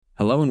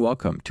Hello and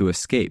welcome to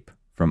Escape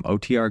from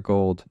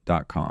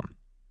OTRGold.com.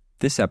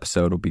 This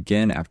episode will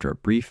begin after a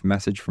brief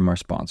message from our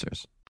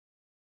sponsors.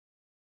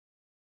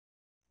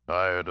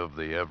 Tired of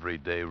the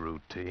everyday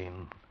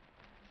routine?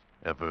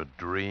 Ever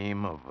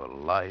dream of a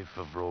life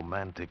of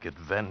romantic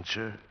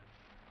adventure?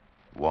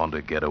 Want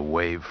to get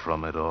away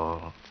from it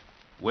all?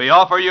 We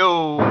offer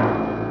you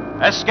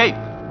Escape.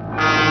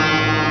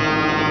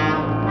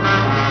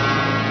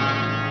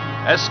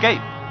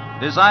 Escape,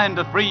 designed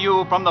to free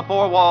you from the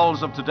four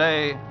walls of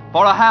today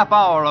for a half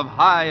hour of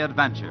high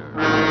adventure.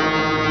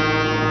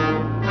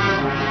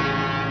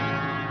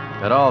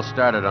 It all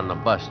started on the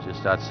bus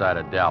just outside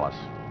of Dallas.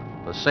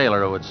 The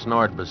sailor who had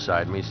snored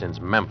beside me since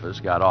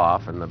Memphis got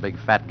off, and the big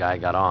fat guy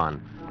got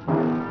on.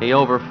 He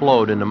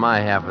overflowed into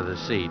my half of the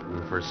seat,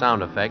 and for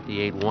sound effect,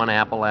 he ate one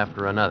apple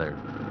after another.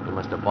 He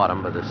must have bought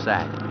them by the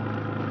sack.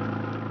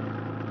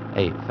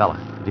 Hey, fella,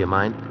 do you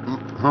mind?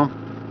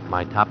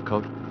 My top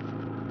coat?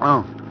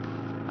 Oh.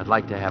 I'd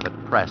like to have it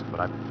pressed, but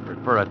I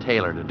prefer a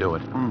tailor to do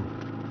it.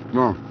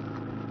 No.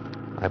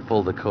 I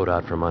pulled the coat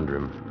out from under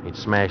him. He'd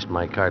smashed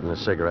my carton of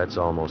cigarettes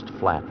almost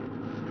flat.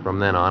 From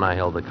then on, I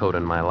held the coat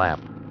in my lap.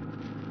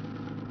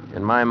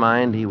 In my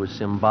mind, he was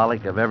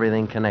symbolic of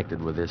everything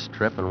connected with this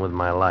trip and with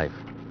my life.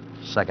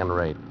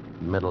 Second-rate,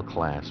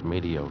 middle-class,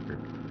 mediocre.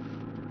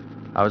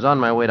 I was on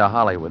my way to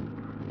Hollywood.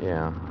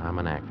 Yeah, I'm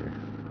an actor.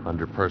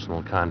 Under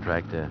personal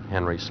contract to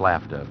Henry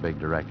Slafta, a big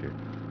director.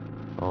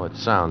 Oh, it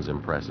sounds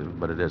impressive,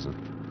 but it isn't.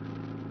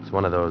 It's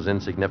one of those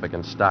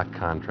insignificant stock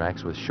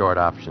contracts with short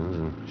options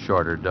and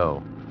shorter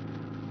dough.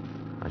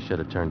 I should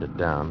have turned it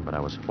down, but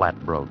I was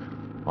flat broke,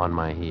 on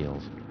my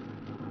heels.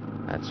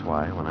 That's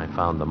why, when I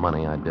found the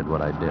money, I did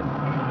what I did.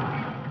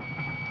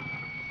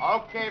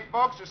 Okay,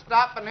 folks, we're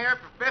stopping here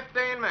for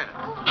 15 minutes.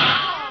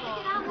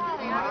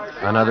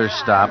 Another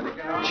stop,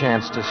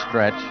 chance to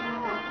stretch.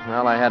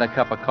 Well, I had a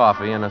cup of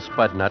coffee and a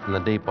spud nut in the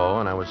depot,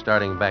 and I was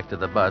starting back to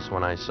the bus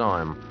when I saw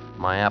him,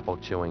 my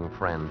apple-chewing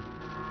friend.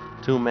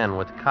 Two men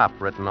with cop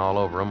written all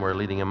over them were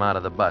leading him out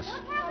of the bus.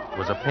 It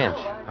was a pinch.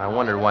 I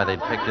wondered why they'd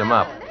picked him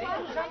up.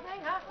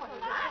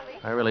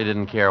 I really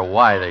didn't care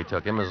why they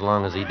took him as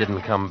long as he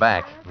didn't come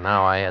back.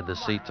 Now I had the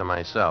seat to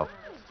myself.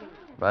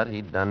 But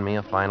he'd done me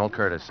a final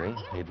courtesy.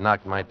 He'd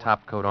knocked my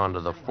top coat onto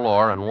the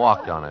floor and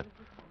walked on it.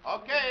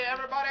 Okay,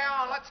 everybody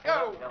on, let's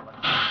go.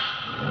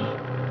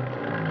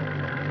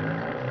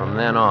 From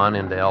then on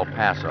into El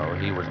Paso,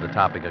 he was the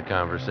topic of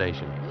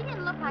conversation. He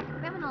didn't look like a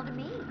criminal to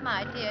me.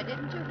 My dear,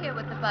 didn't you hear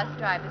what the bus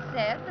driver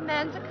said? The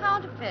man's a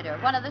counterfeiter,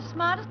 one of the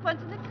smartest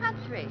ones in the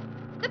country.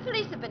 The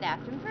police have been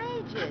after him for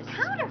ages. A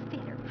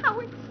counterfeiter? How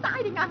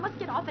exciting. I must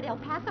get off at El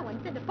Paso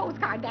and send a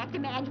postcard back to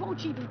Madge. Won't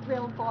she be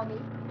thrilled for me?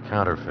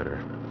 Counterfeiter.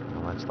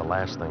 Well, that's the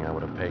last thing I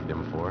would have pegged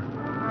him for.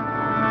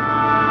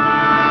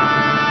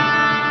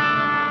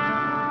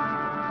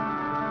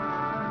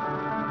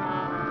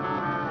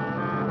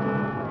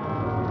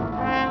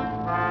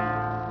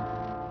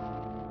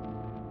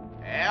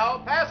 El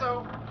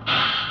Paso.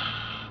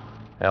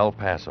 El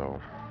Paso.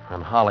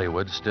 And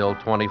Hollywood still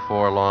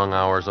 24 long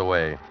hours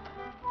away.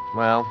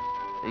 Well,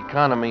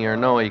 economy or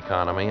no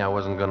economy, I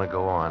wasn't going to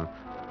go on.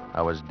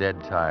 I was dead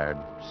tired,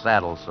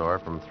 saddle sore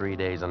from 3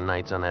 days and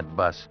nights on that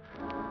bus.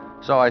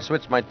 So I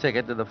switched my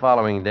ticket to the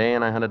following day,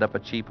 and I hunted up a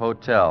cheap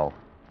hotel.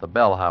 The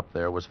bellhop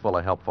there was full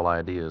of helpful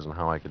ideas on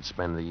how I could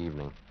spend the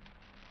evening.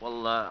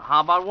 Well,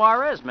 how about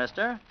Juarez,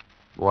 mister?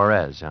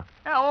 Juarez, huh?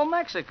 Yeah, old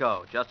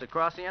Mexico, just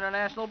across the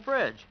International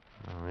Bridge.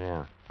 Oh,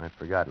 yeah. I'd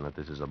forgotten that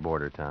this is a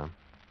border town.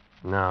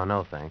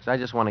 No, thanks. I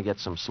just want to get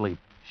some sleep.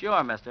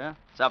 Sure, mister.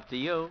 It's up to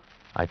you.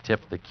 I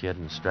tipped the kid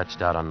and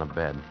stretched out on the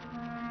bed.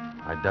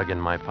 I dug in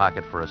my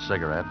pocket for a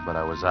cigarette, but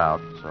I was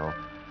out, so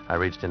I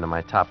reached into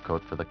my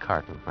topcoat for the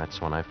carton.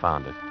 That's when I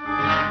found it.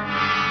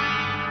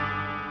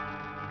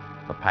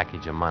 The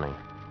package of money.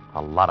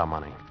 A lot of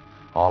money.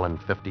 All in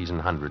 50s and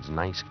 100s.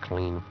 Nice,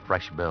 clean,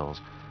 fresh bills.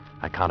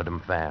 I counted them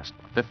fast.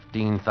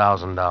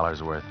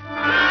 $15,000 worth.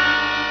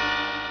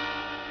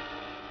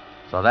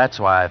 So that's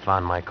why I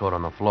found my coat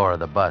on the floor of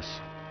the bus.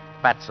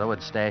 Fatso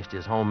had stashed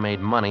his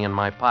homemade money in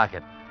my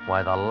pocket.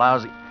 Why, the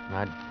lousy...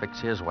 I'd fix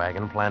his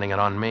wagon, planting it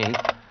on me.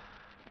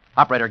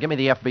 Operator, give me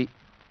the FB...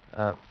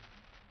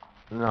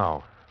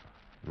 No,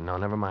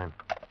 never mind.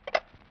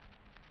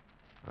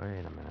 Wait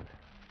a minute.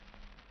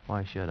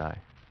 Why should I?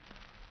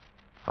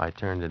 If I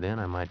turned it in,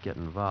 I might get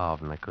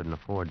involved, and I couldn't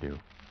afford to.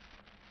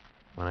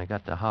 When I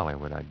got to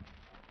Hollywood,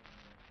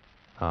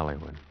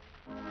 Hollywood.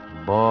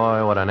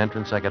 Boy, what an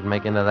entrance I could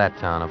make into that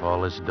town if all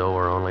this dough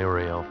were only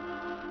real.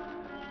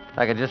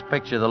 I could just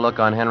picture the look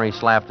on Henry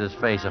Slafta's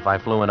face if I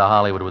flew into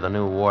Hollywood with a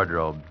new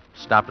wardrobe,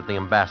 stopped at the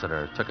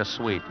Ambassador, took a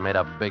suite, made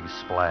a big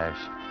splash.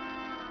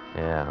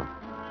 Yeah,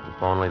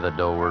 if only the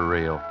dough were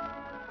real.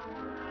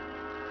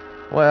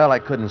 Well, I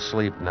couldn't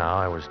sleep now.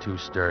 I was too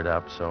stirred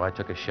up, so I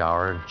took a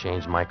shower and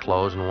changed my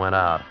clothes and went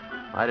out.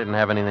 I didn't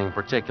have anything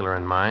particular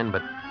in mind,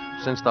 but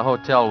since the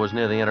hotel was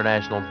near the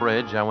International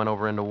Bridge, I went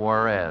over into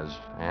Juarez,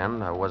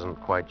 and I wasn't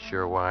quite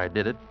sure why I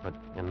did it, but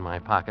in my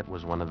pocket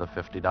was one of the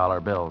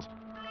 $50 bills.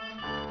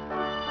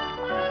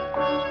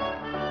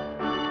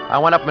 I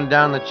went up and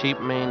down the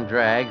cheap main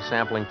drag,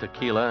 sampling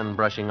tequila and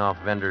brushing off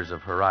vendors of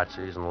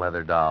Huaraches and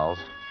leather dolls,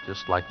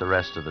 just like the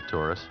rest of the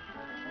tourists.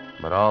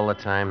 But all the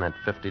time, that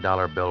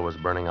 $50 bill was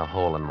burning a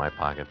hole in my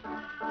pocket.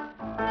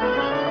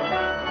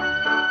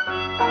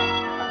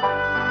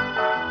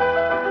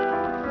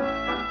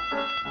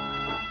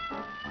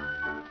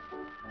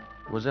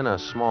 It was in a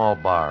small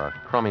bar,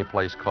 a crummy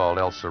place called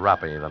El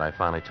Serape, that I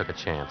finally took a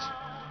chance.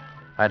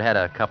 I'd had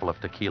a couple of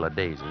tequila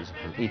daisies,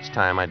 and each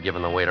time I'd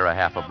given the waiter a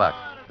half a buck.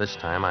 This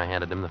time I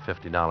handed him the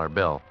 $50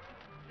 bill.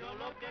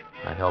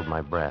 I held my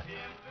breath.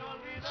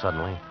 And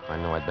suddenly, I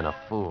knew I'd been a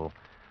fool.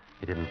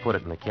 He didn't put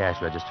it in the cash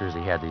register as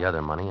he had the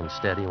other money.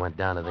 Instead, he went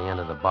down to the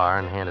end of the bar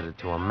and handed it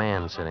to a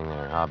man sitting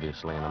there,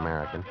 obviously an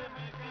American.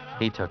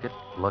 He took it,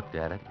 looked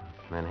at it,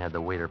 and then had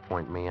the waiter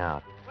point me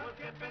out.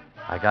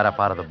 I got up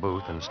out of the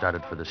booth and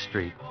started for the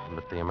street,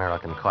 but the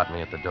American caught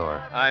me at the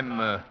door.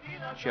 I'm,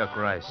 Chuck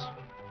Rice.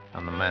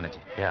 I'm the manager.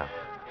 Yeah.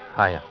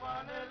 Hiya.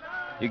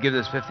 You give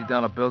this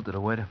 $50 bill to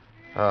the waiter?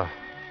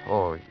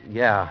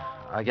 Yeah.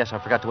 I guess I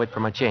forgot to wait for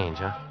my change,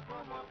 huh?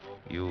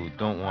 You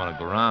don't want to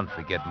go around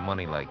forgetting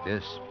money like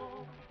this.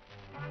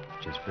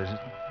 Just visiting?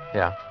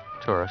 Yeah,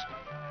 tourist.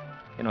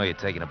 You know you're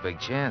taking a big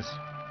chance.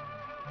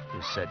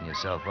 You're setting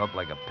yourself up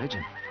like a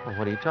pigeon. Well,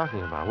 what are you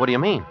talking about? What do you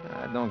mean?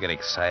 Don't get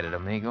excited,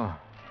 amigo.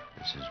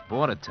 This is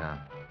border town.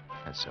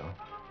 That's all.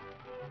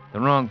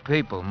 The wrong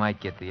people might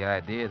get the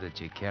idea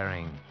that you're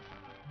carrying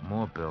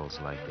more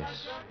bills like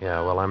this. Yeah,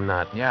 well, I'm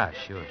not. Yeah,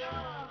 sure.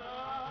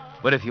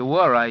 But if you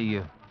were,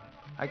 I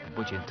could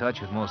put you in touch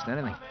with most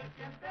anything.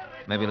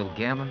 Maybe a little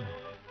gambling.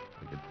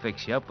 We could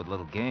fix you up with a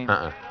little game.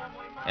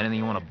 Anything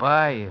you want to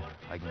buy,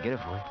 I can get it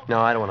for you. No,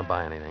 I don't want to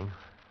buy anything.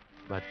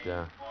 But,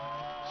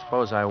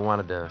 suppose I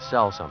wanted to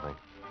sell something.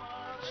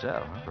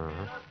 Sell, huh?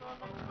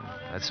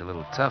 That's a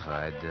little tougher.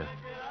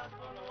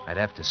 I'd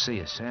have to see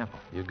a sample.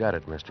 You got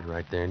it, mister,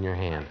 right there in your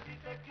hand.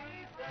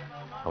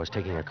 I was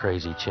taking a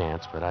crazy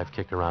chance, but I've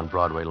kicked around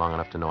Broadway long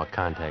enough to know a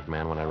contact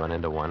man when I run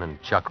into one,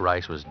 and Chuck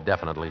Rice was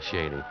definitely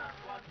shady.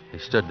 He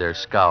stood there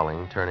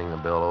scowling, turning the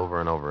bill over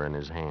and over in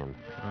his hand.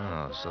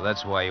 Oh, so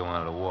that's why you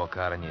wanted to walk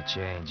out on your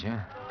change, huh?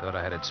 Thought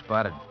I had it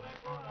spotted.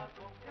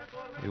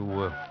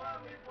 You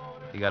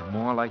got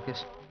more like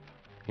this?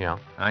 Yeah.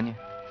 On you?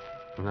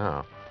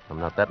 No, I'm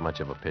not that much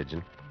of a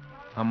pigeon.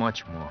 How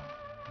much more?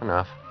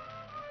 Enough.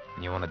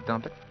 And you want to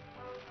dump it?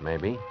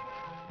 Maybe,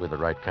 with the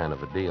right kind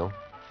of a deal.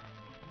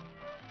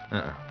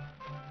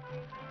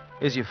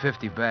 Here's your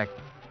 50 back.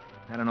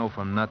 I don't know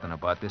from nothing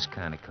about this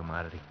kind of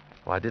commodity.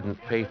 Well, I didn't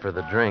pay for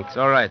the drinks. It's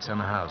all right. It's on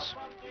the house.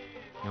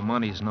 Your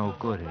money's no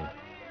good here.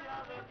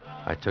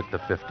 I took the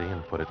 50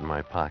 and put it in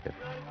my pocket.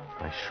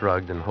 I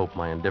shrugged and hoped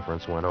my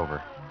indifference went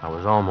over. I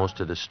was almost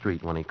to the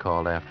street when he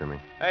called after me.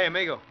 Hey,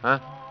 amigo. Huh?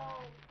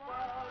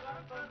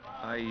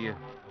 I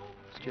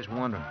was just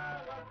wondering.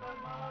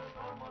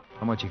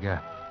 How much you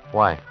got?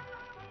 Why?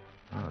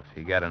 Well, if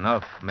you got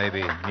enough,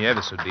 maybe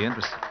Nieves would be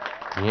interested.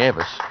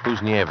 Nieves?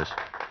 Who's Nieves?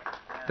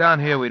 Down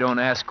here, we don't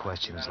ask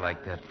questions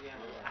like that.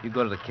 You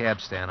go to the cab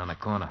stand on the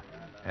corner.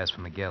 Ask for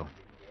Miguel.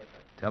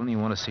 Tell him you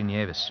want to see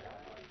Nieves.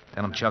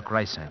 Tell him Chuck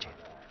Rice sent you.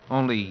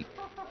 Only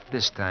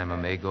this time,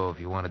 amigo, if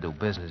you want to do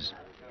business,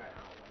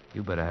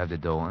 you better have the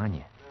dough on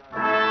you.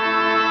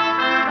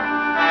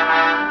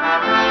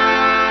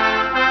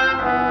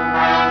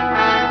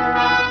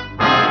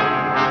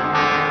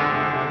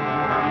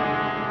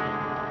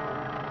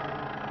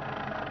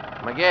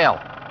 Miguel.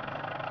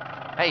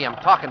 Hey, I'm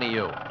talking to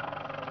you.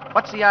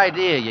 What's the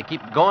idea? You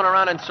keep going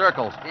around in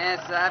circles. Bien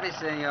sabe,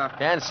 senor.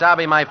 Can't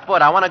sabe my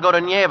foot. I want to go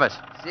to Nieves.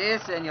 Si,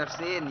 senor,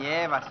 si,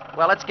 Nieves.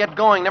 Well, let's get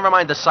going. Never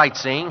mind the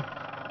sightseeing.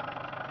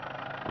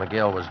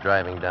 Miguel was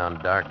driving down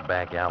dark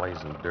back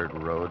alleys and dirt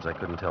roads. I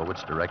couldn't tell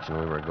which direction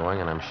we were going,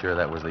 and I'm sure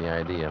that was the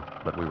idea.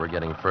 But we were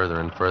getting further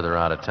and further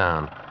out of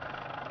town.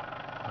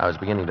 I was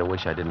beginning to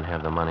wish I didn't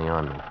have the money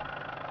on me.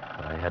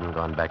 But I hadn't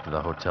gone back to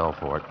the hotel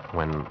for it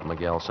when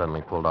Miguel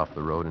suddenly pulled off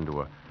the road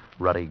into a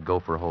ruddy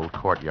gopher-hole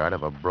courtyard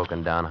of a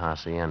broken-down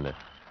hacienda.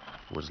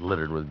 It was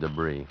littered with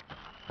debris.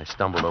 I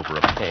stumbled over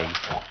a peg.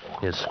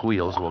 His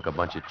squeals woke a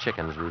bunch of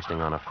chickens roosting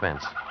on a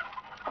fence.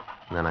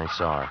 And then I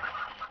saw her.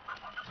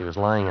 She was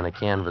lying in a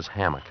canvas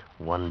hammock,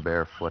 one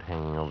bare foot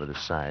hanging over the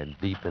side,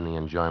 deep in the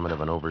enjoyment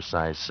of an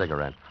oversized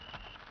cigarette.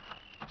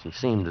 She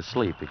seemed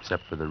asleep,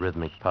 except for the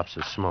rhythmic puffs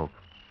of smoke.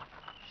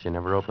 She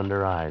never opened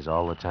her eyes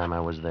all the time I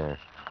was there.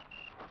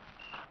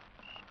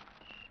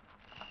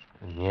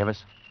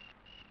 Nieves?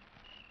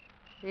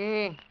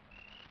 Si.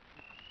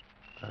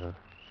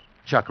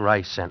 Chuck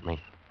Rice sent me.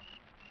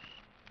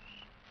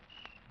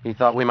 He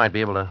thought we might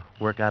be able to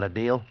work out a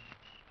deal.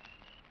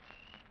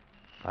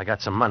 I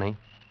got some money.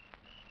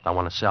 I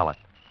want to sell it.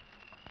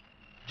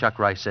 Chuck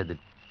Rice said that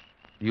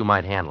you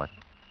might handle it.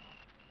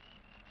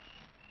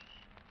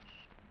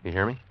 You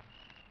hear me?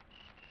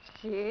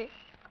 Si.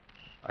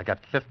 I got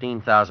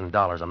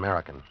 $15,000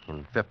 American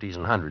in 50s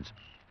and 100s.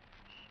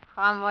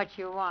 How much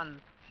you want?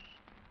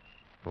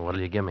 Well,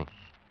 what'll you give me?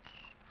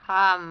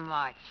 How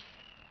much?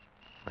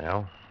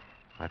 Well,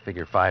 I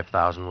figure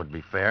 5,000 would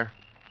be fair.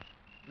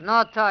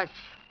 No touch.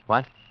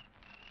 What?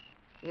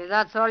 If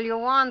that's all you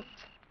want,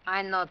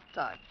 I not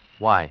touch.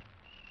 Why?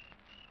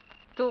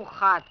 Too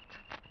hot.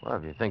 Well,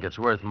 if you think it's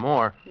worth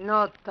more.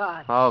 No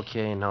touch.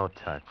 Okay, no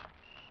touch.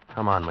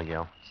 Come on,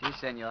 Miguel. Si,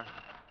 senor.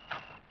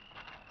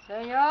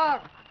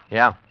 Senor,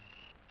 Yeah?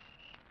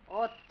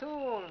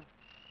 O'Toole.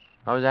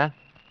 What was that?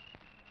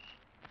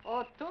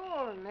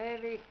 O'Toole,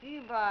 maybe he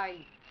buy.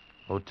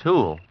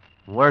 O'Toole?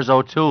 Where's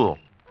O'Toole?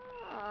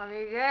 Oh,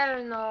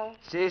 Miguel, no.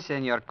 Si,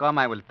 senor. Come,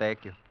 I will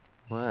take you.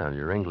 Well,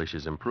 your English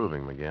is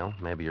improving, Miguel.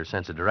 Maybe your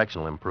sense of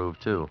direction will improve,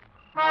 too.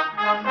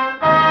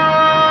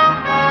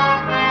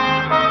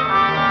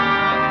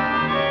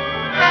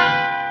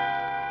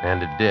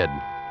 And it did.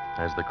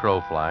 As the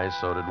crow flies,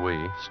 so did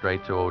we,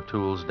 straight to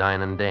O'Toole's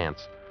Dine and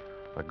Dance,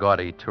 a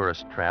gaudy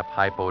tourist trap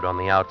hypoed on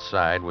the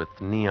outside with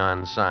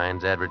neon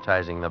signs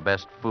advertising the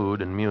best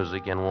food and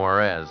music in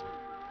Juarez,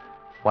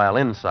 while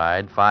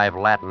inside, 5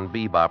 Latin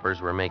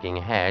beboppers were making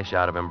hash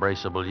out of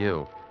Embraceable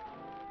You.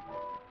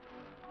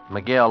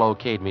 Miguel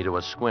okayed me to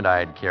a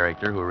squint-eyed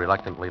character who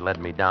reluctantly led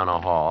me down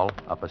a hall,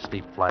 up a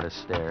steep flight of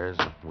stairs.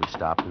 We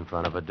stopped in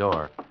front of a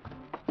door.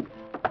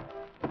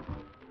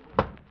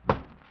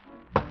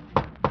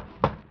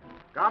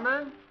 Come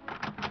in.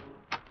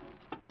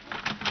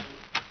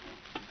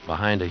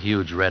 Behind a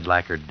huge red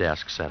lacquered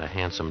desk sat a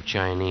handsome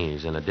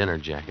Chinese in a dinner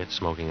jacket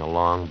smoking a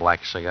long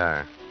black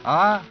cigar.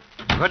 Ah,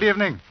 good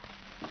evening.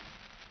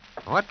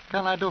 What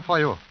can I do for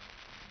you?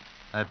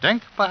 A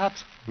drink,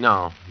 perhaps?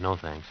 No, no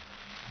thanks.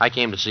 I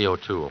came to see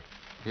O'Toole.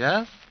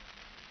 Yes,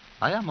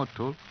 I am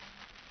O'Toole.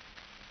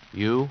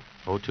 You,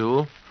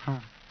 O'Toole?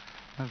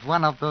 As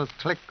one of those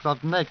clicks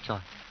of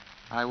nature.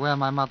 I wear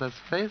my mother's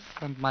face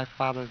and my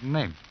father's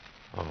name.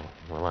 Oh,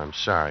 well, I'm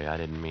sorry. I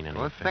didn't mean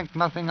anything. Oh, think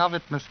nothing of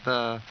it,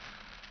 Mr.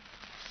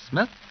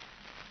 Smith.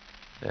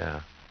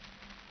 Yeah,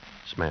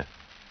 Smith.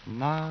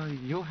 Now,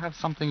 you have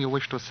something you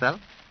wish to sell?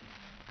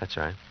 That's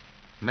right.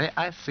 May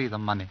I see the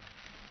money?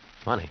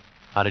 Money?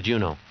 How did you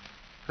know?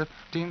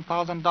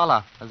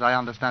 $15,000, as I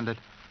understand it.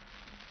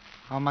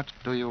 How much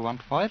do you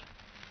want for it?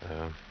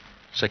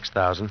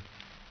 6,000.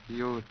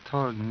 You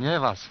told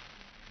Nievas.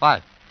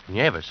 5.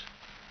 Nieves?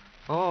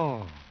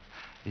 Oh,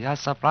 you're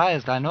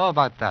surprised. I know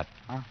about that.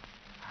 Huh?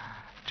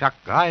 Chuck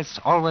Rice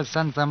always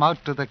sends them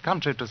out to the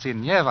country to see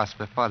Nievas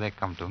before they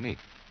come to me.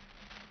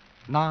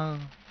 Now,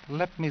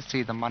 let me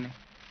see the money.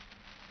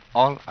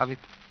 All of it.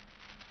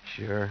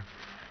 Sure.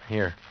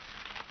 Here.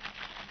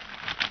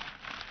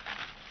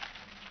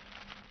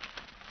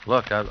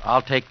 Look,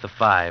 I'll take the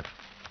 5.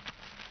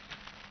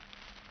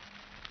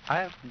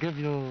 I'll give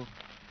you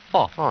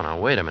 4. Oh, now,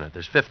 wait a minute.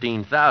 There's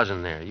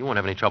 15,000 there. You won't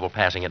have any trouble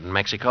passing it in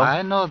Mexico.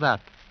 I know that.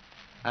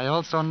 I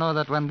also know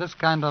that when this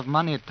kind of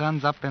money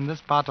turns up in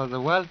this part of the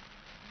world,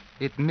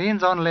 it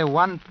means only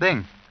one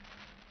thing.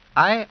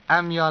 I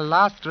am your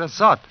last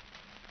resort.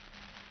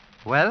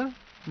 Well,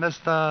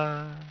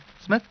 Mr.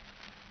 Smith?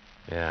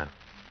 Yeah.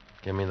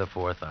 Give me the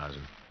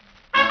 4,000.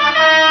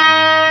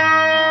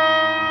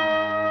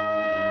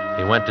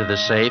 He went to the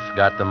safe,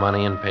 got the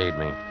money, and paid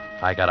me.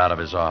 I got out of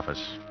his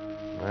office.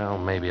 Well,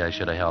 maybe I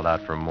should have held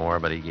out for more,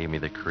 but he gave me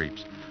the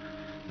creeps.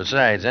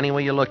 Besides, any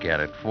way you look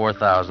at it,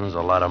 4,000's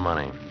a lot of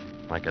money.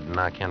 I could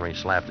knock Henry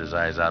Slapped-his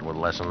eyes out with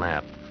less than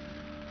that.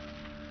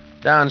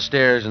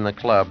 Downstairs in the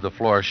club, the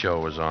floor show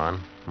was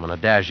on, when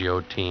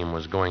Adagio team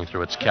was going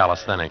through its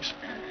calisthenics.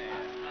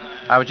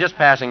 I was just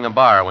passing the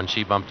bar when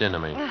she bumped into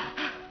me.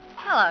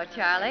 Hello,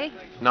 Charlie.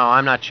 No,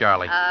 I'm not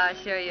Charlie.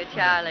 Sure you're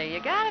Charlie. You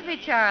gotta be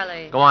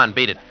Charlie. Go on,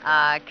 beat it.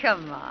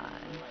 Come on.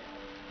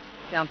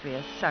 Don't be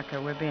a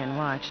sucker. We're being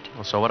watched.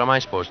 Well, so what am I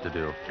supposed to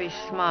do? Be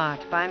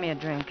smart. Buy me a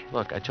drink.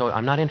 Look, I told you,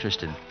 I'm not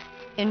interested.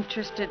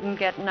 Interested in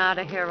getting out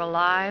of here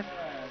alive?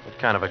 What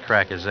kind of a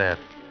crack is that?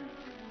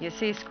 You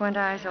see Squint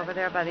Eyes over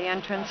there by the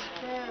entrance?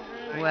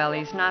 Well,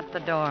 he's not the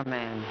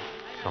doorman.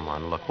 Come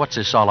on, look. What's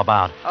this all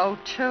about?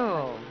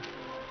 O'Toole.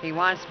 He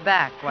wants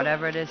back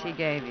whatever it is he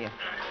gave you.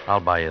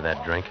 I'll buy you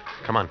that drink.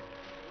 Come on.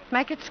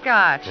 Make it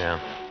scotch. Yeah.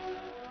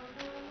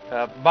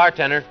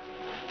 Bartender,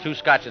 2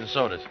 scotch and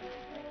sodas.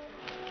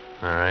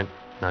 All right.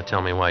 Now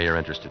tell me why you're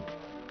interested.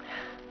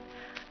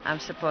 I'm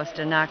supposed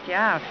to knock you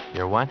out.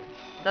 You're what?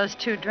 Those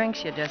 2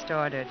 drinks you just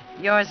ordered.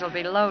 Yours will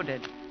be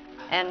loaded.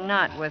 And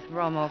not with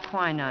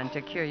bromoquinine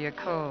to cure your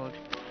cold.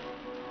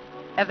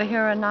 Ever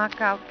hear of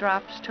knockout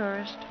drops,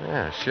 tourist?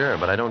 Yeah, sure,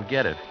 but I don't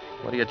get it.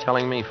 What are you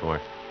telling me for?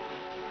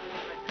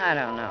 I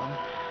don't know.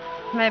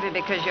 Maybe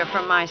because you're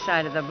from my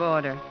side of the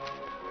border.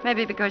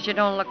 Maybe because you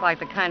don't look like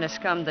the kind of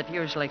scum that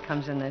usually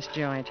comes in this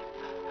joint.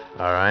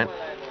 All right.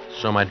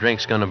 So my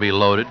drink's going to be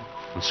loaded,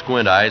 and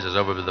Squint Eyes is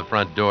over to the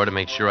front door to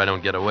make sure I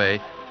don't get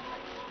away.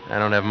 I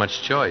don't have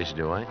much choice,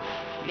 do I?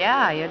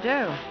 Yeah, you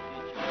do.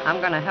 I'm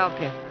going to help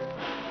you.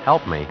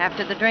 Help me?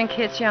 After the drink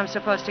hits you, I'm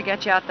supposed to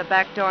get you out the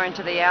back door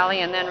into the alley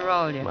and then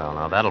roll you. Well,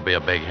 now that'll be a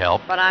big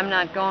help. But I'm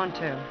not going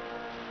to.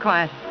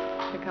 Quiet.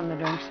 Here come the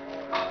drinks.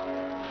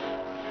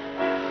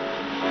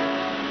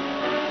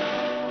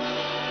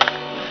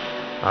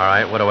 All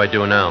right, what do I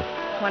do now?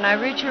 When I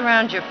reach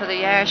around you for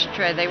the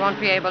ashtray, they won't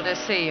be able to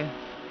see you.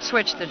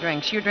 Switch the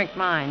drinks. You drink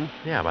mine.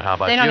 Yeah, but how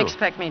about They don't you?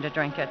 expect me to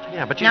drink it.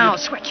 Yeah, but you... Now,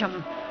 switch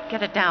them.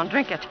 Get it down.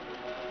 Drink it.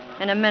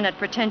 In a minute,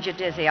 pretend you're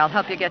dizzy. I'll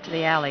help you get to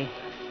the alley.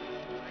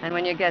 And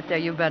when you get there,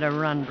 you better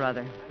run,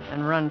 brother.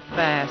 And run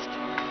fast.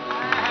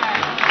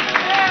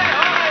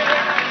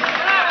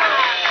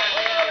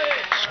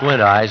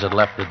 Squint Eyes had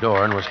left the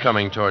door and was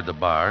coming toward the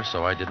bar,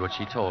 so I did what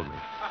she told me.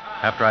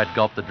 After I'd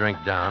gulped the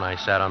drink down, I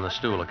sat on the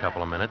stool a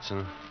couple of minutes,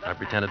 and I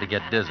pretended to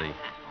get dizzy.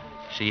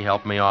 She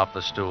helped me off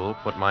the stool,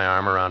 put my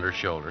arm around her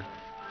shoulder.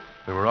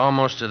 We were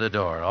almost to the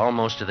door,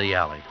 almost to the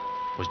alley.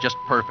 It was just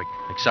perfect,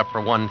 except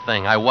for one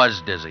thing. I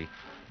was dizzy.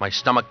 My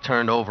stomach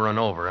turned over and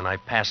over, and I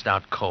passed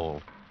out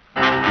cold.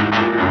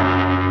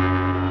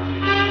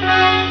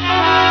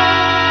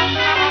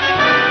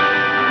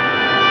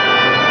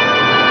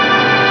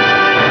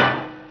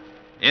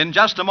 In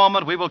just a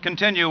moment, we will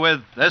continue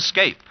with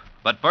Escape.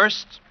 But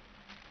first,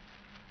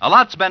 a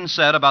lot's been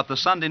said about the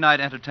Sunday night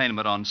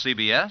entertainment on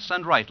CBS,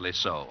 and rightly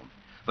so.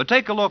 But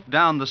take a look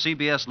down the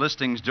CBS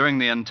listings during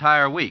the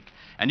entire week,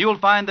 and you'll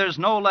find there's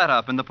no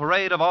let-up in the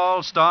parade of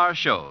all-star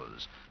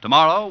shows.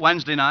 Tomorrow,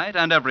 Wednesday night,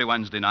 and every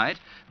Wednesday night,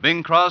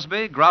 Bing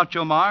Crosby,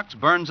 Groucho Marx,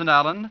 Burns and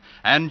Allen,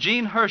 and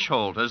Gene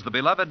Hirschholt as the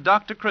beloved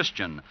Dr.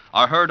 Christian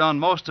are heard on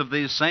most of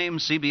these same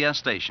CBS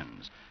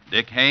stations.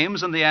 Dick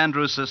Hames and the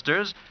Andrews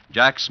Sisters,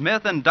 Jack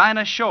Smith and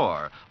Dinah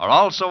Shore are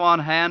also on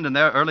hand in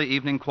their early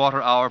evening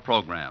quarter-hour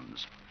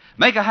programs.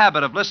 Make a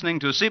habit of listening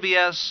to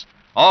CBS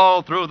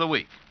all through the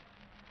week.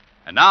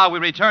 And now we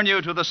return you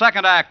to the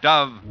second act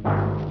of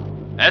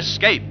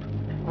Escape.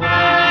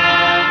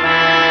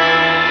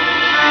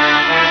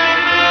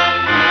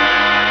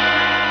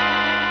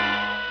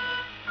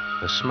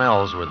 The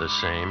smells were the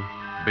same.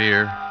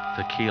 Beer,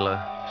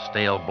 tequila,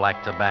 stale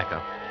black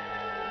tobacco.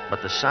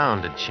 But the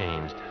sound had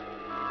changed.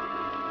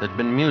 There'd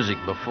been music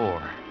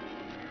before.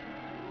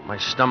 My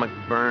stomach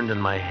burned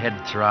and my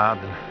head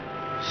throbbed, and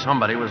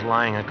somebody was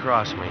lying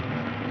across me.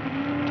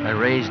 I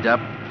raised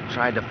up,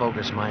 tried to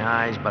focus my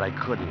eyes, but I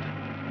couldn't.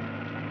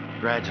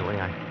 Gradually,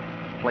 I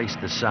placed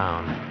the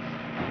sound.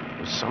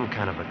 It was some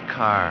kind of a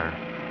car,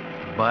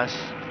 bus.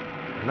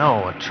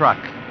 No, a truck.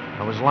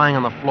 I was lying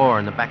on the floor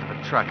in the back of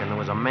a truck, and there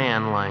was a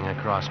man lying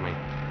across me.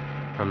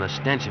 From the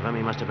stench of him,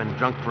 he must have been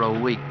drunk for a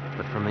week,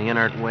 but from the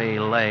inert way he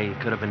lay, he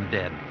could have been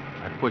dead.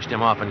 I pushed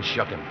him off and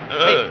shook him.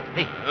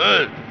 Hey.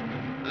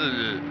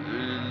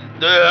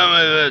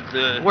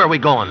 Where are we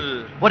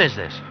going? What is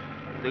this?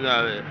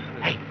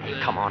 Hey,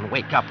 come on,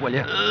 wake up, will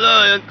you?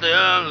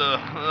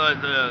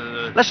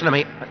 Listen to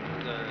me.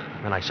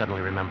 Then I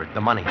suddenly remembered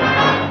the money. The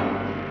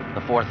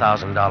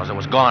 $4,000. It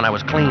was gone. I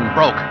was clean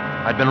broke.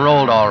 I'd been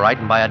rolled all right,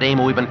 and by a dame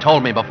who even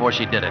told me before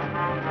she did it.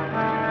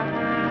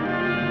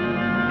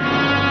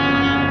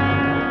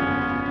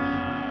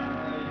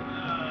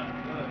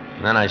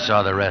 And then I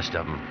saw the rest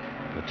of them.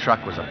 The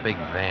truck was a big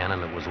van,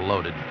 and it was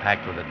loaded,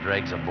 packed with the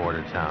dregs of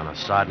border town, a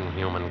sodden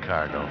human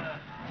cargo.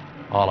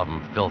 All of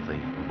them filthy,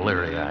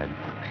 bleary-eyed.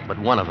 But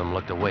one of them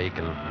looked awake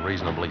and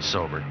reasonably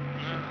sober.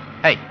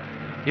 Hey,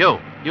 you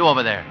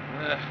over there.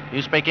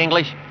 You speak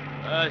English?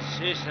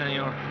 Si,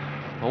 senor.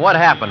 Well, what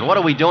happened? What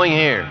are we doing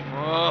here?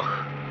 Oh,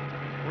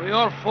 we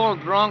all fall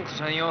drunk,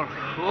 senor.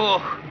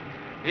 Oh,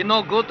 it's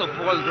no good to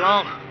fall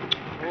drunk.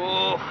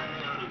 Oh,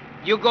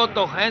 you go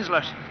to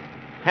Hensler's.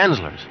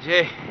 Hensler's?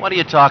 Sí. What are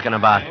you talking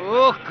about?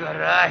 Oh,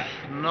 caray.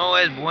 No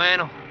es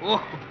bueno.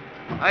 Oh,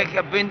 I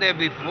have been there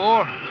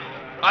before.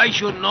 I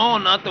should know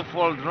not to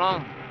fall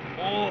drunk.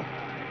 Oh,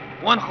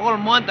 1 whole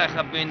month I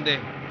have been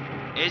there.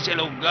 Ese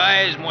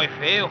lugar es muy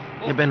feo.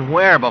 Oh. You've been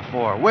where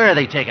before? Where are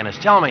they taking us?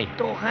 Tell me.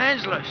 To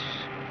Hensler's.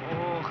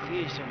 Oh,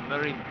 he's a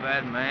very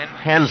bad man.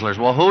 Hensler's?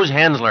 Well, who's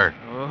Hensler?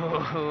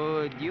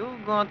 Oh, you're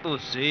going to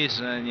see,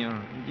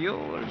 senor. You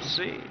will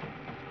see.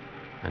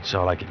 That's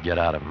all I could get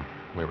out of him.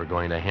 We were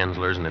going to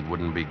Hensler's, and it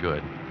wouldn't be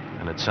good.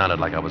 And it sounded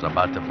like I was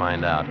about to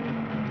find out.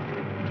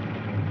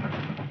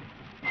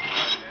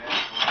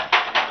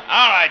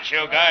 All right,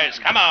 you guys.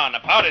 Come on.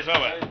 The party's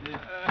over.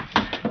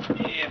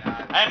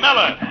 Hey,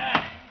 Miller.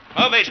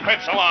 Move these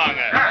crips along.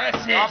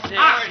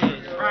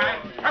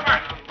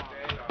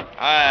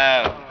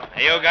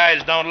 You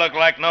guys don't look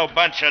like no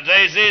bunch of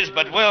daisies,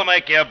 but we'll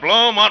make you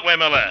bloom, won't we,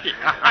 Miller?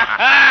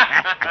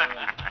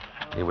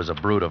 He was a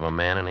brute of a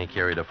man, and he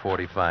carried a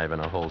 .45 in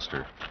a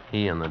holster.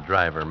 He and the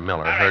driver,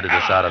 Miller, herded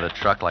us out of the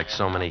truck like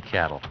so many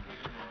cattle.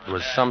 It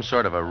was some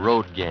sort of a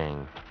road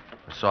gang.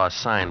 I saw a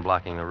sign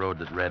blocking the road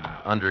that read,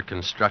 "Under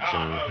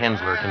construction,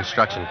 Hensler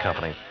Construction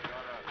Company."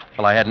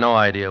 Well, I had no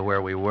idea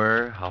where we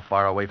were, how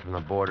far away from the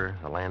border.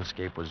 The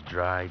landscape was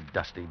dry,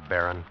 dusty,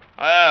 barren.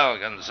 Well,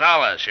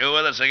 Gonzalez, you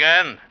with us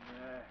again?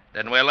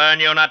 Didn't we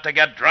learn you not to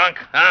get drunk,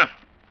 huh?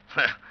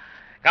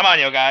 Come on,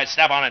 you guys.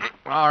 Step on it.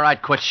 All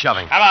right, quit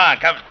shoving. Come on,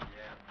 come.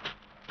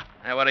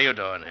 Hey, what are you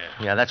doing here?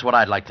 Yeah, that's what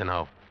I'd like to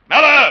know.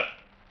 Miller!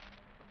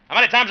 How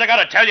many times I got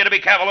to tell you to be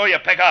careful who you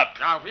pick up?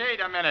 Now, wait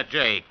a minute,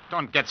 Jake.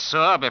 Don't get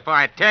sore before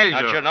I tell you.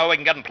 Don't you know we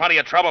can get in plenty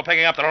of trouble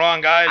picking up the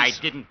wrong guys? I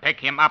didn't pick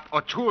him up.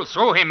 O'Toole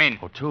threw him in.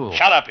 O'Toole?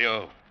 Shut up,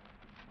 you.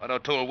 What'd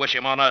O'Toole wish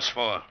him on us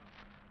for?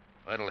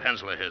 Wait till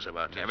Hensler hears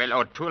about this. Yeah,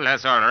 well, O'Toole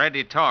has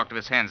already talked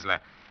with Hensler.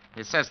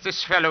 He says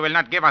this fellow will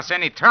not give us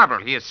any trouble.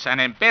 He is an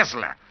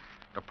embezzler.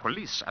 The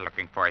police are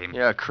looking for him.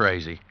 You're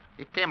crazy.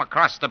 He came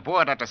across the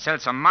border to sell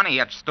some money he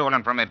had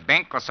stolen from a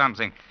bank or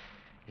something.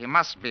 He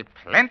must be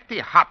plenty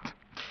hot.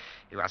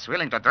 He was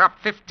willing to drop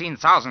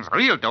 15,000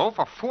 real dough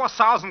for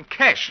 4,000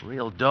 cash.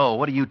 Real dough?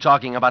 What are you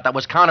talking about? That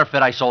was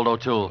counterfeit I sold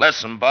O'Toole.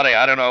 Listen, buddy,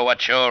 I don't know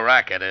what your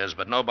racket is,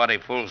 but nobody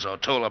fools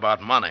O'Toole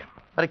about money.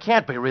 But it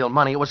can't be real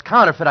money. It was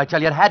counterfeit, I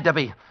tell you. It had to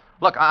be.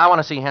 Look, I want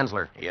to see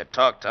Hensler. You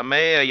talk to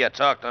me or you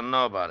talk to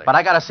nobody? But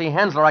I got to see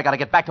Hensler. I got to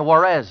get back to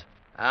Juarez.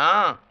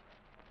 Huh?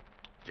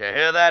 Did you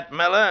hear that,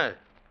 Miller?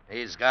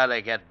 He's got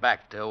to get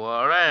back to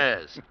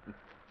Juarez.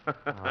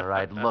 All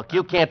right, look,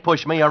 you can't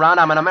push me around.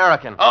 I'm an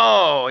American.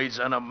 Oh, he's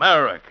an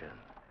American.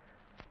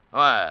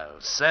 Well,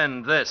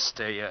 send this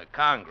to your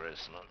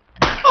congressman.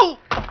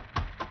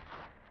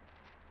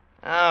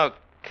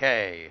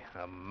 Okay,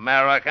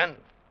 American.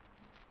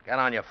 Get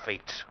on your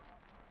feet.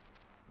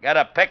 Get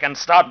a pick and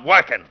start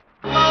working.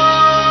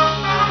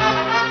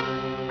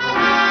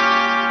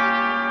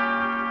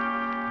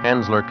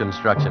 Hensler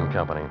Construction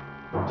Company.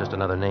 Just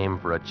another name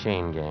for a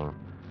chain gang.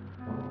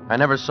 I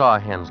never saw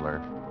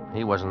Hensler.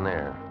 He wasn't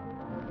there.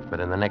 But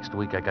in the next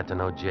week, I got to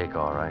know Jake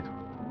all right.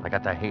 I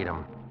got to hate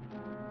him.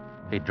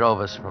 He drove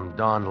us from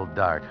dawn till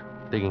dark,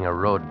 digging a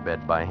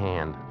roadbed by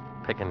hand,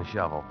 pick and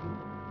shovel,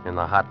 in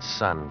the hot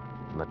sun,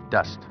 in the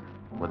dust,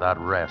 without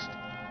rest.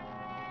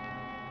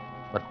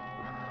 But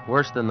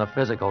worse than the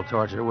physical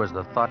torture was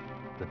the thought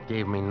that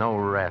gave me no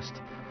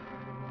rest.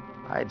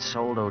 I'd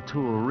sold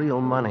O'Toole real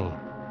money.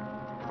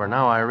 For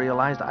now I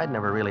realized I'd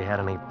never really had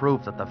any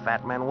proof that the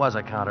fat man was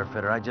a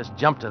counterfeiter. I just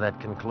jumped to that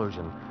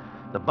conclusion.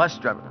 The bus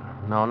driver...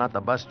 No, not the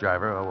bus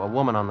driver. A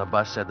woman on the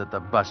bus said that the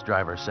bus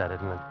driver said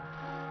it, and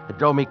it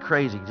drove me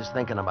crazy just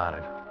thinking about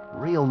it.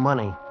 Real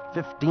money.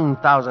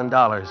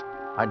 $15,000.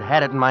 I'd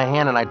had it in my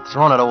hand and I'd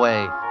thrown it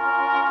away.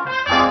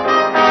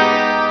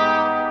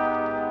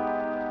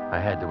 I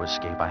had to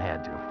escape. I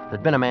had to.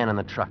 There'd been a man in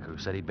the truck who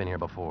said he'd been here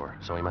before,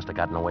 so he must have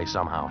gotten away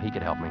somehow. He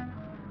could help me.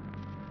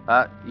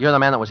 You're the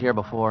man that was here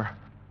before?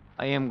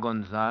 I am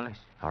Gonzalez.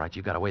 All right,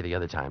 you got away the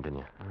other time, didn't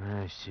you?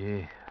 I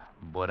see.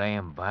 But I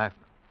am back.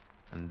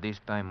 And this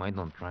time I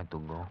don't try to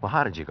go. Well,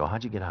 how did you go?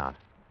 How'd you get out?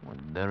 Well,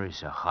 there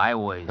is a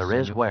highway. There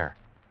is? Where?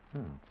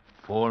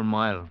 4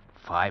 mile,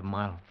 5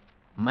 mile.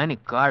 Many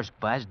cars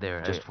pass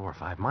there. Just 4 or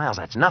 5 miles.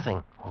 That's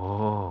nothing.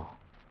 Oh,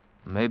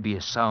 maybe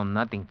it sounds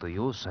nothing to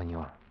you,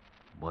 senor.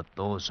 But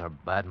those are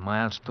bad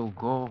miles to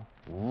go.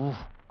 Ooh,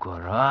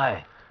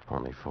 caray.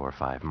 Only 4 or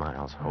 5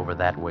 miles. Over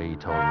that way, he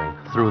told me.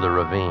 Through the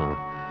ravine.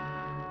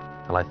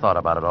 Well, I thought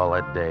about it all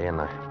that day,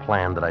 and I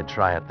planned that I'd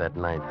try it that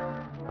night.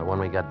 But when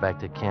we got back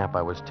to camp,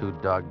 I was too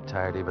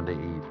dog-tired even to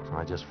eat.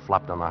 I just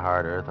flopped on the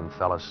hard earth and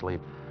fell asleep.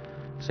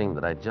 It seemed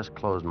that I'd just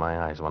closed my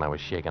eyes when I was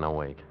shaken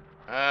awake.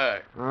 Hey.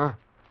 Huh?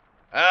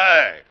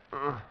 Hey.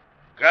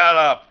 Get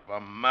up,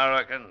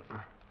 American.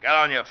 Get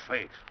on your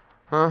feet.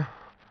 Huh?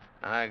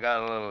 I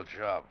got a little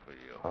job for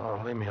you.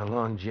 Oh, leave me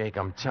alone, Jake.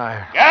 I'm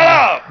tired. Get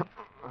up!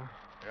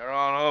 You're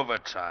on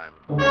overtime.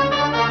 He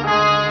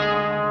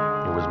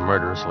was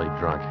murderously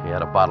drunk. He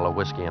had a bottle of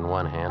whiskey in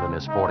one hand and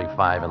his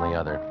 .45 in the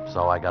other.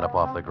 So I got up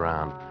off the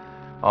ground.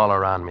 All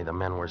around me, the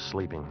men were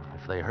sleeping.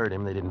 If they heard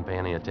him, they didn't pay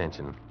any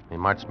attention. He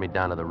marched me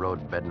down to the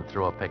roadbed and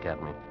threw a pick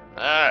at me.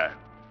 There.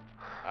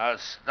 I'll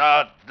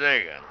start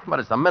digging. But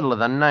it's the middle of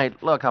the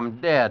night. Look, I'm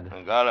dead.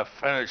 I gotta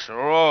finish the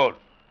road.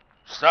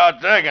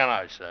 Start digging,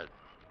 I said.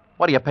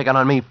 What are you picking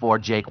on me for,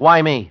 Jake?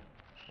 Why me?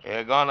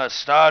 You're gonna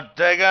start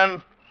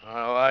digging, or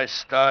do I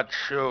start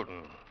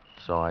shooting?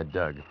 So I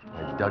dug.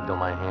 I dug till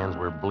my hands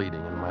were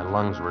bleeding and my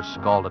lungs were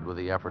scalded with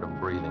the effort of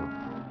breathing.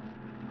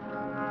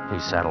 He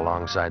sat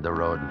alongside the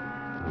road,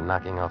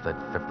 knocking off that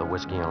fifth of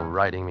whiskey and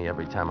riding me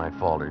every time I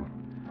faltered.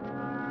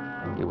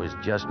 He was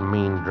just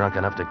mean drunk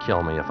enough to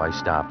kill me if I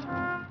stopped.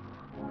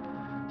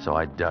 So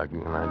I dug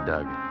and I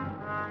dug.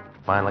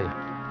 Finally,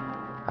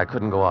 I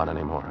couldn't go on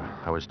anymore.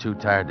 I was too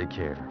tired to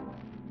care.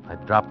 I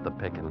dropped the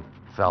pick and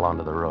fell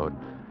onto the road.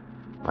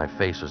 My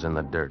face was in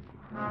the dirt.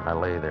 I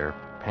lay there,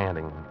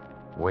 panting,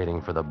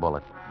 waiting for the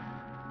bullet.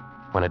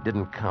 When it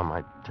didn't come,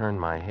 I turned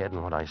my head,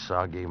 and what I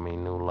saw gave me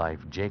new life.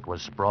 Jake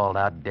was sprawled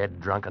out,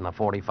 dead drunk, and the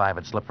 .45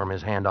 had slipped from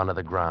his hand onto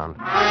the ground.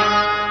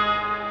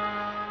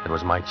 It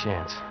was my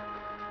chance.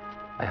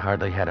 I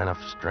hardly had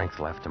enough strength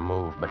left to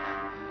move, but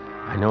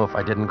I knew if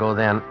I didn't go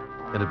then,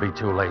 it'd be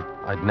too late.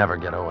 I'd never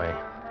get away.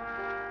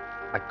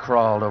 I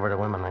crawled over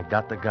to him, and I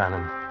got the gun,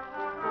 and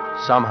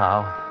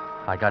somehow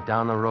I got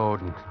down the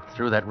road and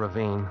through that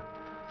ravine,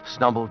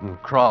 stumbled and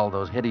crawled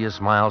those hideous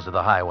miles to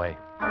the highway.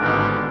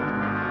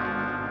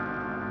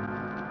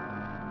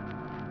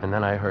 And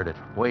then I heard it,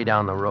 way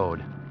down the road.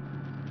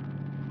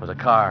 It was a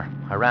car.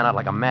 I ran out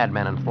like a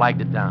madman and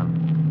flagged it down.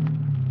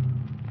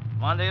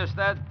 Monday,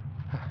 Usted?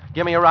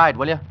 Give me a ride,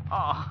 will you?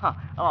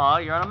 Oh,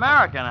 you're an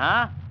American,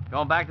 huh?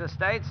 Going back to the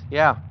States?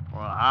 Yeah.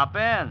 Well, hop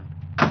in.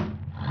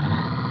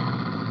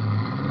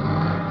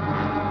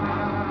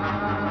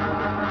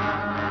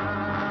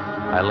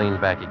 I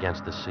leaned back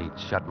against the seat,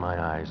 shut my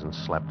eyes, and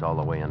slept all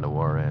the way into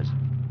Juarez.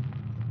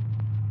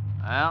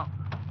 Well,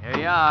 here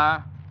you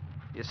are.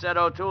 You said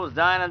O'Toole's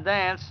dine and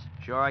dance.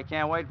 Sure I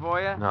can't wait for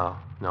you? No,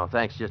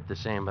 thanks just the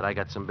same, but I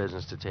got some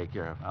business to take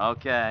care of.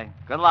 Okay.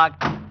 Good luck.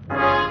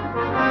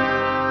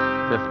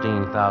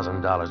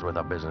 $15,000 worth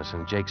of business,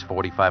 and Jake's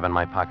 45 in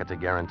my pocket to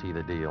guarantee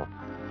the deal.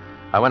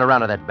 I went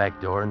around to that back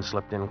door and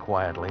slipped in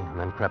quietly, and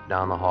then crept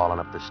down the hall and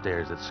up the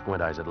stairs that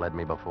Squint Eyes had led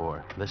me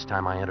before. This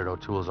time I entered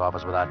O'Toole's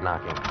office without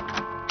knocking.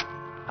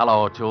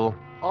 Hello, O'Toole.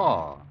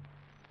 Oh,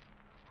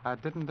 I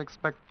didn't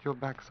expect you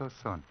back so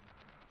soon.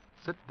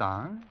 Sit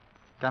down.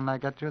 Can I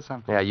get you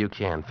something? Yeah, you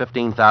can.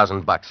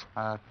 $15,000.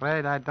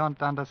 Afraid I don't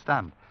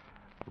understand.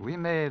 We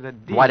made a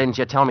deal. Why didn't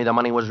you tell me the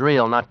money was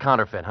real, not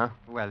counterfeit, huh?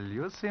 Well,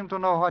 you seem to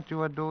know what you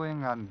were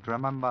doing, and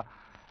remember,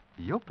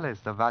 you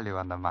placed the value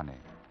on the money.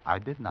 I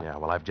did not. Yeah,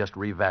 well, I've just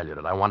revalued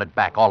it. I want it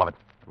back, all of it.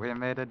 We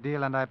made a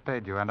deal, and I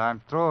paid you, and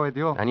I'm through with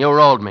you. And you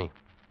rolled me.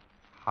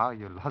 How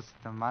you lost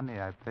the money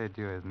I paid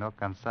you is no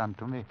concern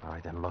to me. All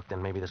right, then look,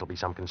 then maybe this will be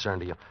some concern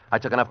to you. I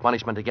took enough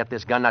punishment to get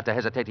this gun not to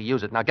hesitate to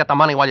use it. Now get the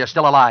money while you're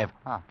still alive.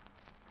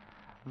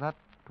 That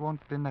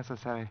won't be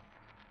necessary.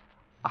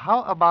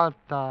 How about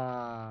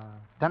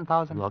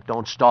 10,000? Look,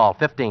 don't stall.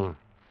 15.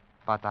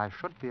 But I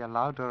should be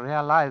allowed to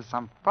realize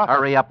some profit.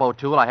 Hurry up,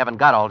 O'Toole. I haven't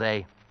got all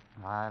day.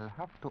 I'll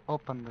have to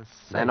open the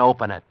safe. Then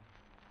open it.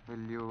 Will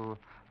you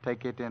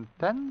take it in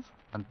 10s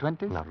and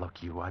 20s? Now, look,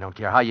 I don't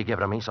care how you give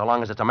it to me, so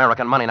long as it's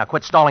American money. Now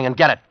quit stalling and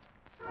get it.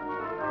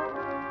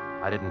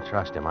 I didn't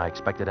trust him. I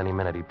expected any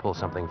minute he'd pull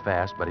something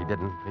fast, but he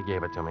didn't. He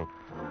gave it to me.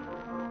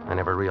 I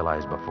never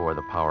realized before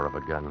the power of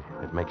a gun.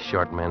 It makes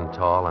short men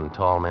tall and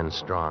tall men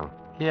strong.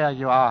 Here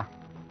you are.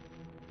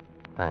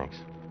 Thanks.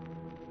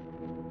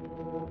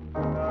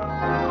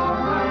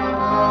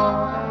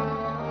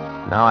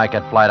 Now I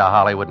could fly to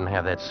Hollywood and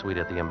have that suite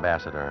at the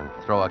Ambassador and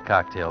throw a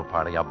cocktail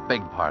party, a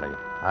big party.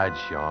 I'd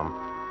show 'em.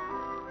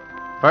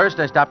 First,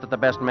 I stopped at the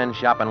best men's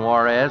shop in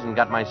Juarez and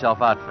got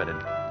myself outfitted.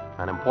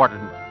 An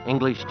important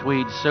English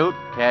tweed suit,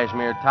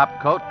 cashmere top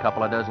coat,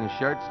 couple of dozen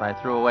shirts, and I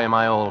threw away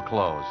my old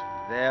clothes.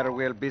 There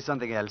will be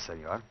something else,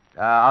 senor.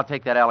 I'll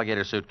take that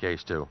alligator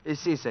suitcase, too.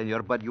 Si,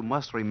 senor, but you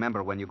must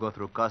remember when you go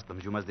through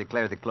customs, you must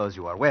declare the clothes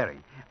you are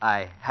wearing.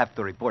 I have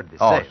to report the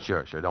sale.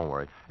 Sure, don't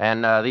worry.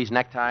 And these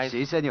neckties?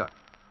 Si, senor.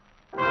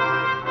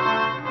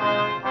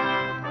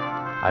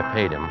 I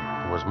paid him.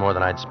 It was more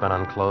than I'd spent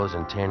on clothes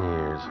in 10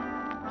 years.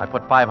 I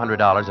put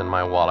 $500 in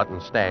my wallet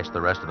and stashed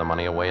the rest of the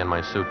money away in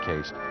my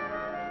suitcase.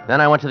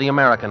 Then I went to the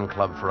American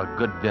Club for a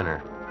good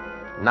dinner.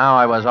 Now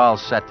I was all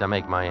set to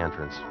make my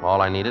entrance.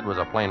 All I needed was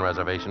a plane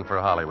reservation for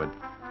Hollywood.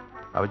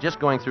 I was just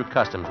going through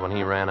customs when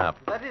he ran up.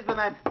 That is the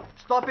man.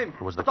 Stop him.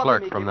 It was the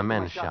clerk from the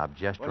men's shop,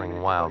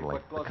 gesturing wildly.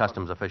 The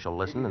customs official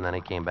listened, and then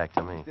he came back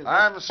to me.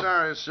 I'm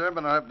sorry, sir,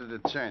 but I have to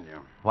detain you.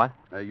 What?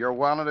 Your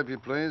wallet, if you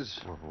please.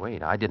 Oh,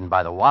 wait, I didn't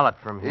buy the wallet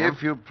from him.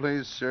 If you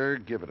please, sir,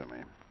 give it to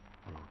me.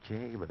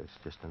 Okay, but it's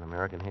just an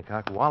American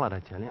Hickok wallet, I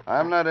tell you.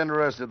 I'm not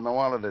interested in the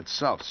wallet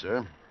itself,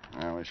 sir.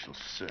 Now, we shall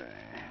see.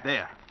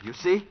 There. You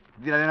see?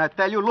 Did I not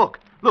tell you? Look,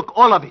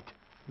 all of it.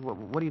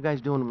 What are you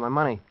guys doing with my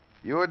money?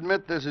 You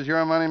admit this is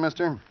your money,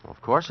 mister?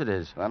 Of course it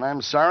is. Then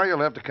I'm sorry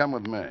you'll have to come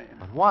with me.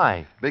 But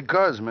why?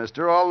 Because,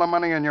 mister, all the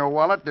money in your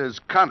wallet is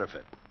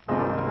counterfeit.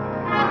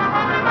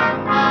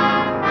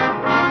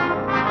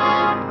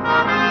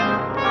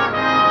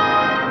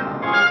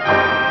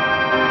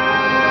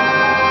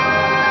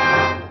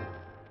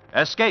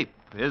 Escape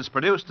is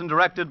produced and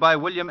directed by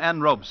William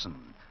N. Robeson.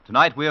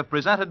 Tonight we have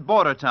presented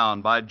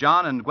Bordertown by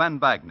John and Gwen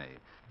Bagney.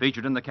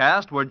 Featured in the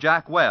cast were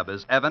Jack Webb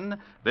as Evan,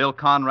 Bill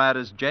Conrad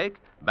as Jake,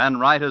 Ben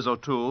Wright as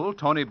O'Toole,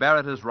 Tony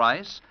Barrett as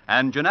Rice,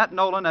 and Jeanette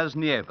Nolan as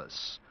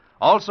Nieves.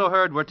 Also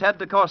heard were Ted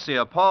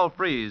DeCorsia, Paul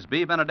Frees,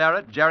 B.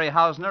 Benaderet, Jerry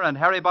Hausner, and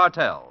Harry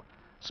Bartell.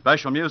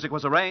 Special music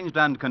was arranged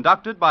and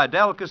conducted by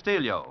Del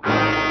Castillo.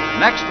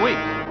 Next week.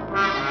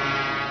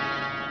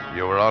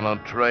 You were on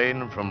a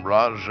train from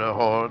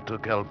Rajahor to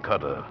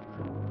Calcutta.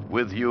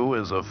 With you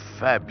is a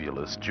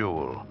fabulous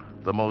jewel,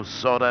 the most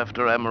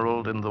sought-after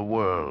emerald in the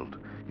world,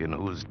 in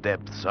whose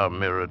depths are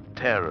mirrored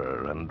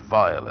terror and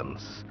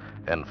violence.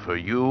 And for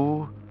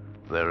you,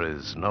 there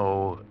is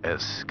no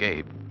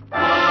escape.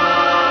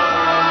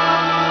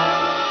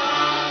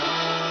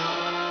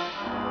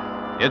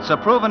 It's a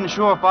proven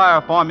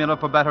surefire formula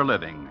for better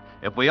living.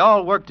 If we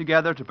all work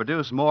together to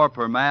produce more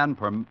per man,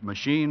 per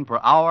machine, per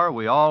hour,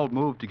 we all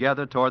move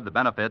together toward the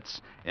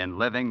benefits in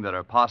living that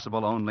are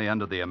possible only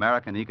under the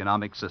American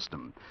economic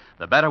system.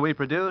 The better we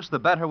produce, the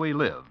better we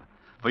live.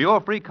 For your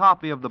free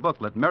copy of the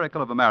booklet,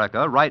 Miracle of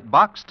America, write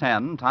Box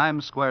 10,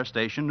 Times Square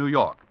Station, New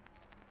York.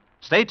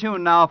 Stay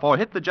tuned now for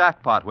Hit the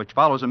Jackpot, which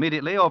follows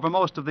immediately over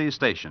most of these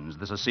stations.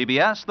 This is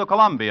CBS, the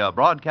Columbia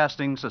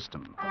Broadcasting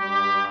System.